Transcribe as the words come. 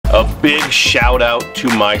A big shout out to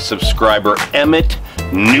my subscriber Emmett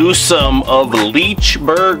Newsom of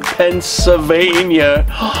Leechburg, Pennsylvania,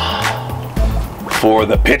 for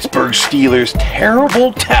the Pittsburgh Steelers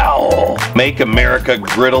terrible towel. Make America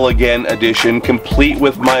Griddle Again edition, complete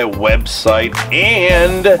with my website,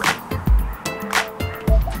 and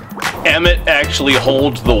Emmett actually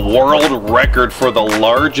holds the world record for the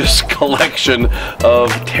largest collection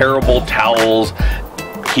of terrible towels.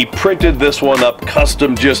 He printed this one up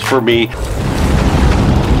custom just for me.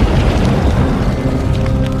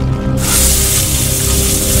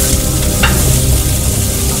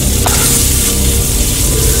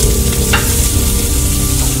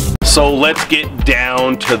 So let's get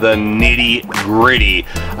down to the nitty gritty.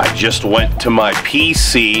 I just went to my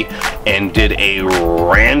PC and did a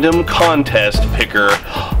random contest picker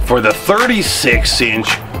for the 36-inch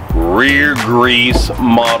rear grease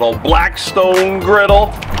model Blackstone griddle,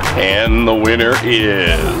 and the winner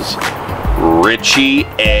is Richie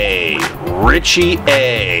A. Richie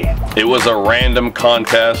A. It was a random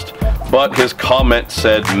contest, but his comment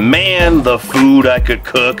said, "Man, the food I could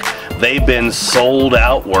cook, they've been sold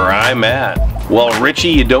out where I'm at." Well, Richie,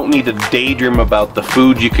 you don't need to daydream about the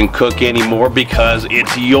food you can cook anymore because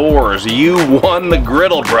it's yours. You won the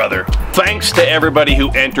griddle, brother. Thanks to everybody who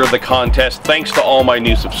entered the contest. Thanks to all my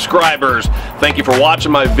new subscribers. Thank you for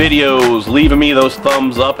watching my videos, leaving me those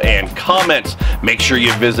thumbs up and comments. Make sure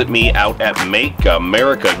you visit me out at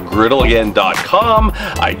makeamericagriddleagain.com.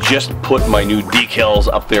 I just put my new decals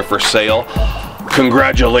up there for sale.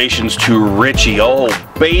 Congratulations to Richie. Oh,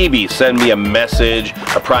 baby, send me a message,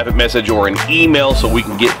 a private message, or an email so we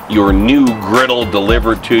can get your new griddle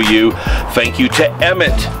delivered to you. Thank you to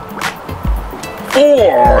Emmett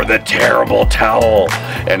for the terrible towel.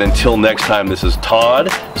 And until next time, this is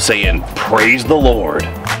Todd saying, praise the Lord.